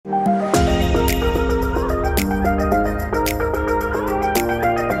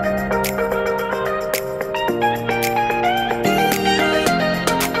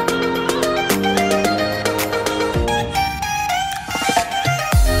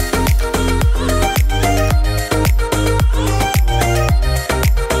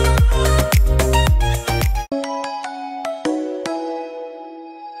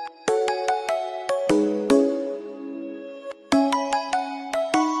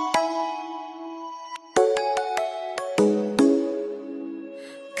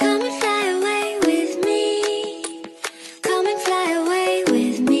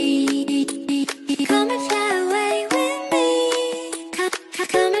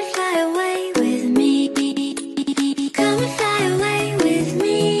and fly away with me. Come and fly away with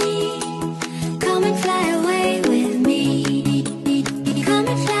me. Come and fly away with me. Come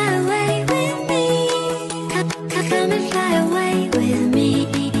and fly away with me. Come and fly away with me.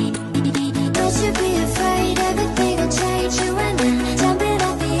 Don't you be afraid, everything will change. You and I, jumping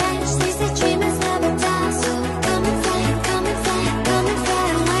off the edge. They say dreamers never die, so come and fly, come and fly, come and fly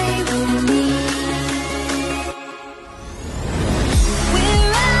away with me. We're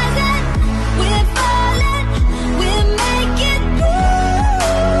rising, we're falling, we're making moves.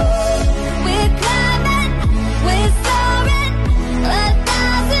 We're climbing, we're soaring,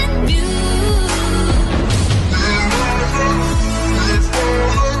 1,000 views. We're rising, we're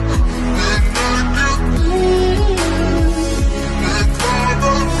falling, we're making moves. We're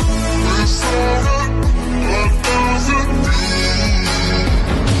climbing, we're soaring, 1,000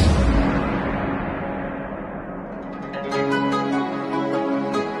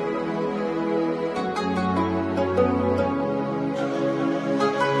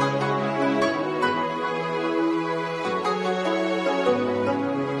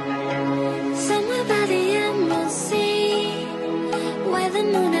 Somewhere by the emerald sea, where the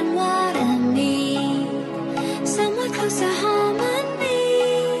moon and water meet. Somewhere close to harmony,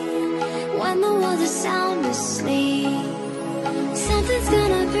 when the world is sound asleep. Something's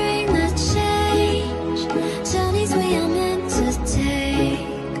gonna bring the change, journeys we are meant to take.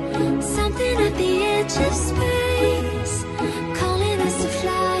 Something at the edge of space, calling us to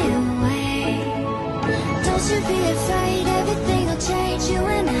fly away. Don't you be afraid, everything will change. You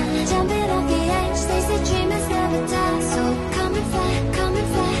and I, jumping off the edge. They say dreamers never die, so come and fly, come and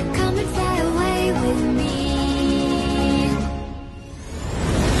fly, come and fly away with me.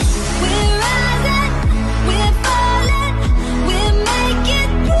 We're rising, we're falling, we're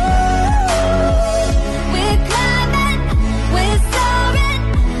making moves. We're climbing, we're soaring,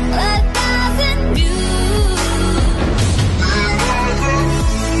 1,000 views. We're rising,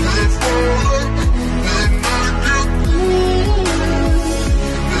 we're falling, we're making moves.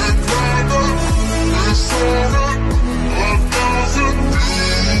 We're climbing, we're soaring, 1,000 views.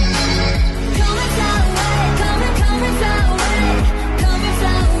 Come and fly away, come and fly away, come and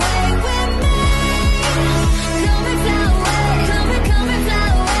fly away with me. Come and fly away, come and fly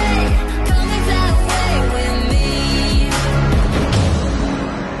away, come and fly away with me.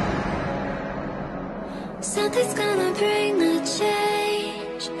 Something's gonna bring the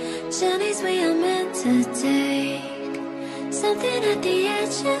change, journeys we are meant to take. Something at the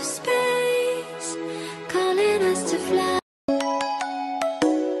edge of space, calling us to fly.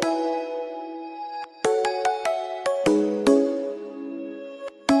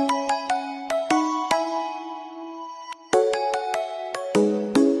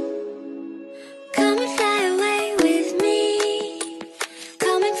 Come and fly away with me.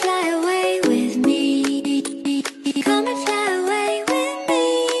 Come and fly away with me. Come and fly away with me.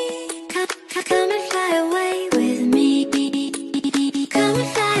 Come and fly away with me. Come and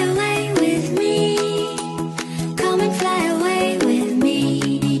fly away with me. Come and fly away with me.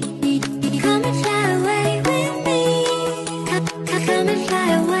 Come and fly away with me. Come and fly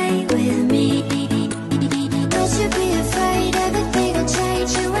away with me. Don't you be afraid, everything will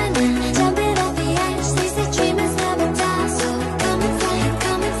change. You and I, jumping off the edge. They say dreamers never die, so come and fly,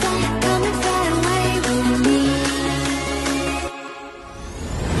 come and fly, come and fly away with me.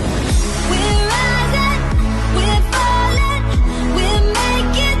 We're rising, we're falling, we're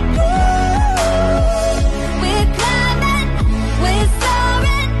making moves. We're climbing, we're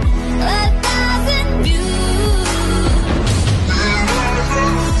soaring, 1,000 views. We're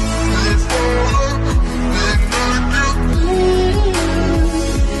rising, we're falling, we're making moves.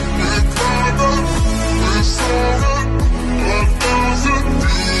 We're climbing, we're soaring, 1,000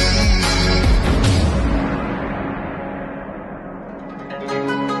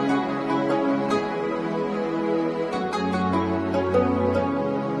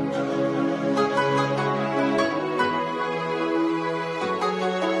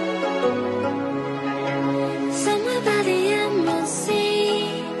 Somewhere by the emerald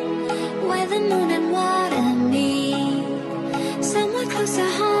sea, where the moon and water meet. Somewhere close to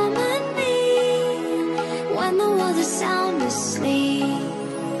harmony, when the world is sound asleep.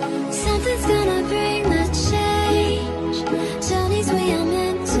 Something's gonna bring the change, journeys we are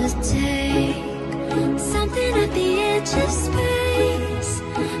meant to take. Something at the edge of space,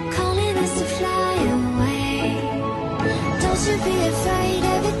 calling us to fly away. Don't you be afraid,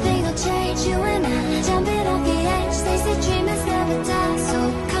 everything will change. You and I, jumping off the edge. They say dreamers never die, so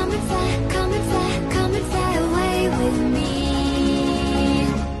come and fly, come and fly, come and fly away with me.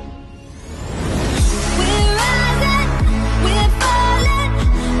 We're rising, we're falling,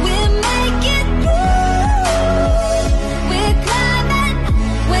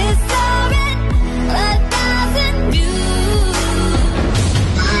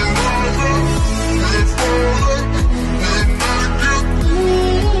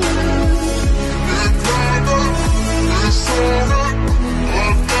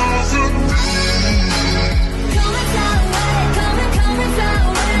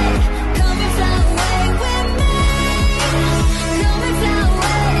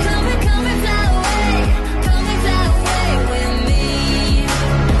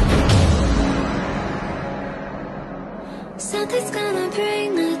 Something's gonna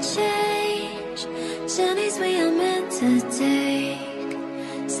bring the change. Journeys we are meant to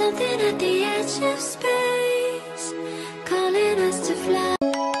take. Something at the edge of space.